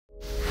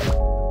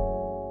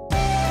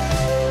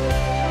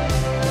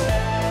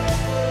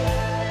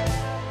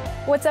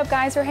What's up,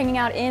 guys? We're hanging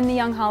out in the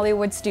Young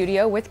Hollywood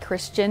studio with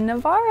Christian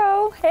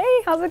Navarro. Hey,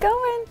 how's it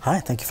going? Hi,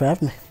 thank you for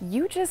having me.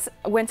 You just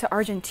went to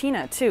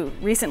Argentina, too,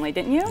 recently,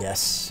 didn't you?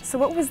 Yes. So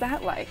what was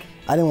that like?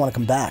 I didn't want to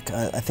come back.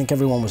 I think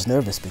everyone was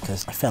nervous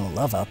because I fell in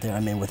love out there. I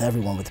mean, with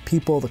everyone, with the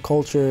people, the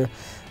culture,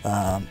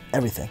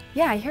 everything.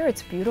 Yeah, I hear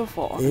it's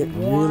beautiful. It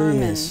warm really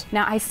is.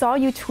 Now, I saw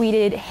you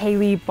tweeted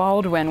Hailey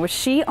Baldwin. Was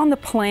she on the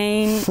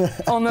plane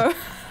on the...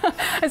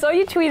 I saw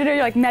you tweeted her,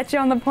 like, met you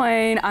on the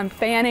plane. I'm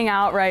fanning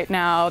out right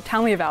now.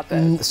 Tell me about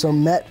this. So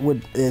met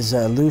is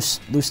a loose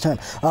term.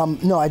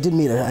 No, I did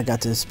meet her. I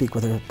got to speak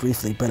with her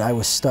briefly, but I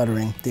was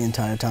stuttering the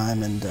entire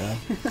time and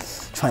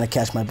trying to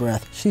catch my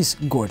breath. She's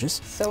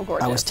gorgeous. So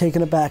gorgeous. I was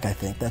taken aback, I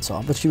think, that's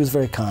all. But she was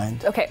very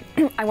kind. Okay,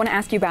 I want to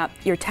ask you about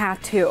your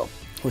tattoo.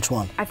 Which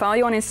one? I follow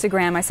you on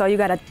Instagram. I saw you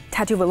got a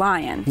tattoo of a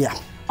lion. Yeah.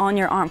 On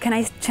your arm. Can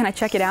I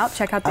check it out?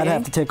 Check out the I'd ink?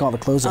 have to take all the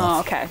clothes off. Oh,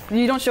 okay.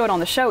 You don't show it on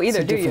the show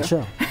either, do you? It's a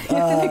different show.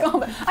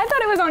 I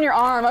thought it was on your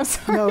arm. I'm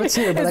sorry. No, it's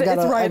here, but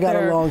I got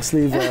a long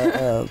sleeve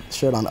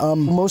shirt on.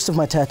 Most of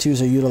my tattoos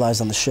are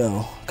utilized on the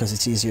show because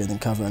it's easier than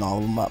covering all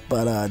of them up.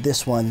 But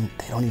this one,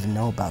 they don't even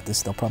know about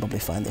this. They'll probably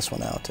find this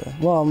one out.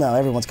 Well, no,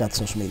 everyone's got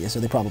social media, so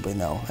they probably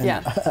know. And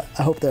yeah.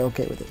 I hope they're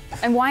okay with it.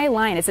 And why a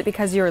lion? Is it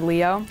because you're a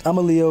Leo? I'm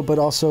a Leo, but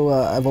also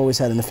I've always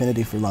had an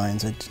affinity for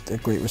lions. I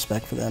have great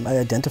respect for them. I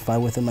identify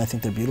with them. I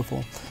think they're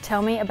beautiful.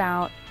 Tell me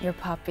about your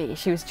puppy.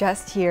 She was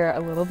just here a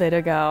little bit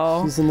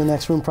ago. She's in the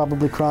next room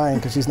probably crying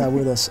because she's not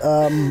with us.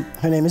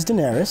 Her name is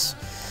Daenerys,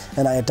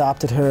 and I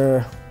adopted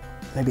her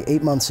maybe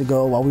 8 months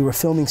ago while we were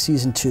filming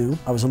season 2.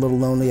 I was a little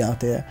lonely out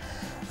there,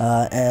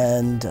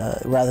 and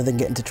rather than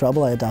get into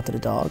trouble, I adopted a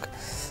dog.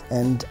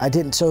 And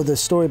so the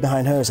story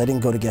behind her is I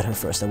didn't go to get her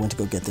first. I went to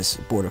go get this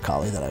border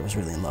collie that I was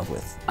really in love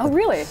with. Oh,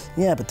 really?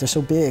 Yeah, but they're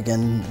so big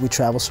and we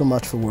travel so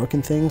much for work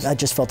and things. I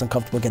just felt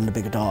uncomfortable getting a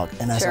bigger dog.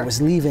 And as I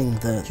was leaving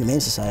the Humane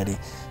Society,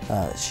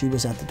 she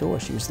was at the door.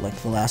 She was like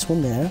the last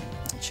one there.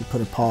 She put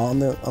her paw on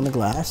the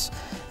glass,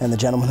 and the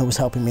gentleman who was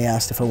helping me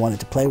asked if I wanted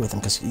to play with him,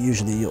 because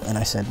usually and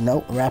I said,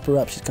 no, wrap her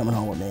up, she's coming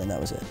home with me, and that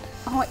was it.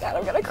 Oh my God,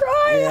 I'm gonna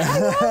cry. Yeah. I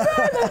love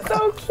her, that's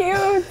so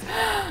cute.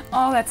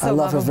 Oh, that's so I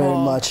love lovable. her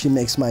very much. She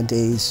makes my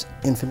days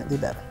infinitely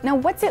better. Now,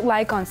 what's it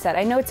like on set?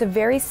 I know it's a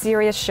very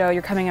serious show.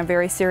 You're covering a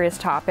very serious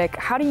topic.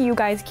 How do you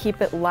guys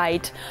keep it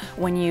light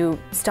when you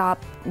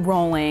stop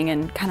rolling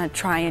and kind of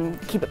try and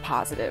keep it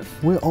positive?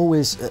 We're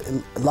always,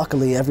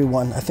 luckily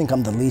everyone, I think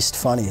I'm the least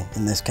funny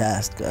in this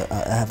cast.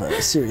 I have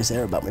a serious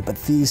air about me, but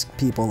these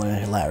people are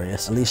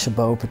hilarious. Alicia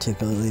Bowe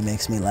particularly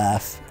makes me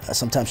laugh.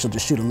 Sometimes she'll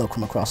just shoot a look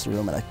from across the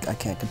room and I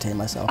can't contain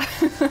myself.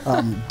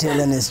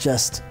 Dylan is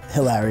just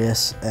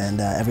hilarious,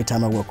 and every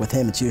time I work with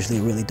him, it's usually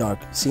a really dark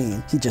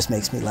scene. He just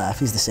makes me laugh.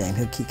 He's the same.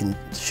 He can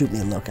shoot me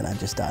a look and I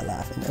just die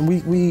laughing. And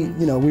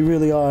we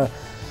really are.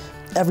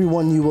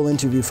 Everyone you will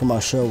interview from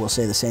our show will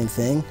say the same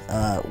thing.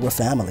 We're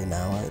family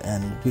now,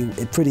 and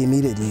pretty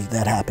immediately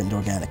that happened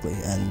organically,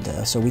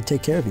 and so we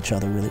take care of each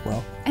other really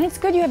well. And it's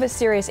good you have a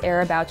serious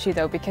air about you,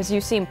 though, because you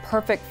seem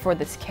perfect for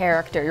this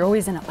character. You're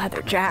always in a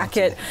leather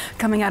jacket,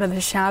 coming out of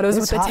the shadows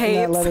with the tapes. It's hot in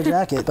that leather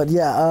jacket, but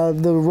yeah,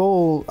 the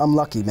role, I'm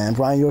lucky, man.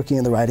 Brian Yorkie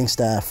and the writing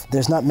staff,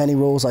 there's not many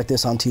roles like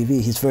this on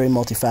TV. He's very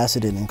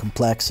multifaceted and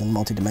complex and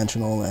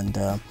multidimensional,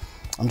 and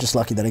I'm just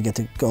lucky that I get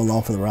to go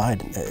along for the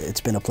ride.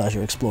 It's been a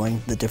pleasure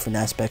exploring the different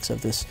aspects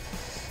of this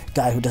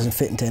guy who doesn't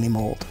fit into any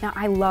mold. Now,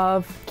 I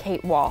love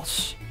Kate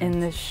Walsh in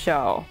this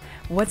show.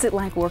 What's it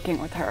like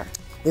working with her?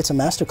 It's a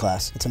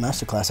masterclass. It's a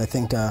masterclass. I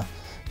think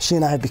she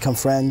and I have become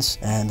friends,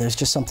 and there's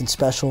just something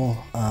special.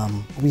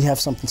 We have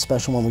something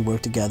special when we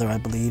work together, I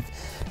believe,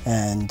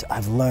 and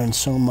I've learned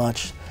so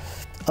much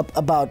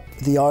about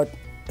the art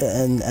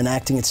and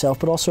acting itself,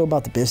 but also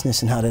about the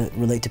business and how to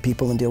relate to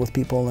people and deal with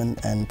people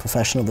and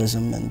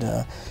professionalism.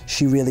 And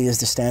she really is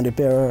the standard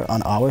bearer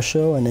on our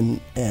show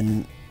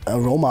and a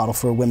role model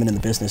for women in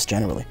the business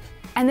generally.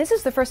 And this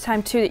is the first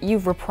time, too, that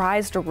you've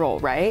reprised a role,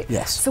 right?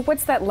 Yes. So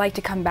what's that like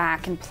to come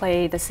back and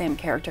play the same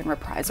character and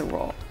reprise a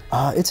role?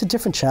 It's a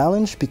different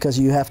challenge because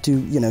you have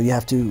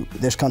to,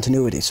 there's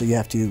continuity, so you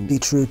have to be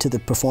true to the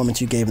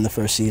performance you gave in the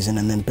first season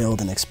and then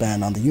build and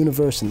expand on the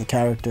universe and the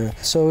character.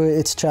 So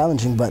it's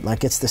challenging, but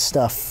like it's the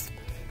stuff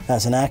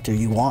as an actor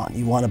you want.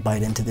 You want to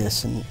bite into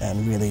this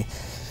and really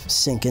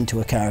sink into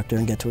a character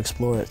and get to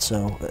explore it.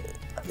 So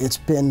it's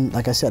been,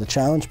 like I said, a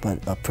challenge, but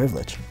a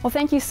privilege. Well,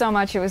 thank you so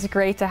much. It was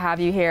great to have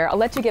you here. I'll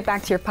let you get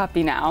back to your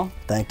puppy now.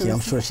 Thank you.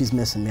 I'm sure she's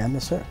missing me. I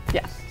miss her.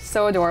 Yeah,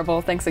 so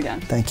adorable. Thanks again.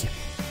 Thank you.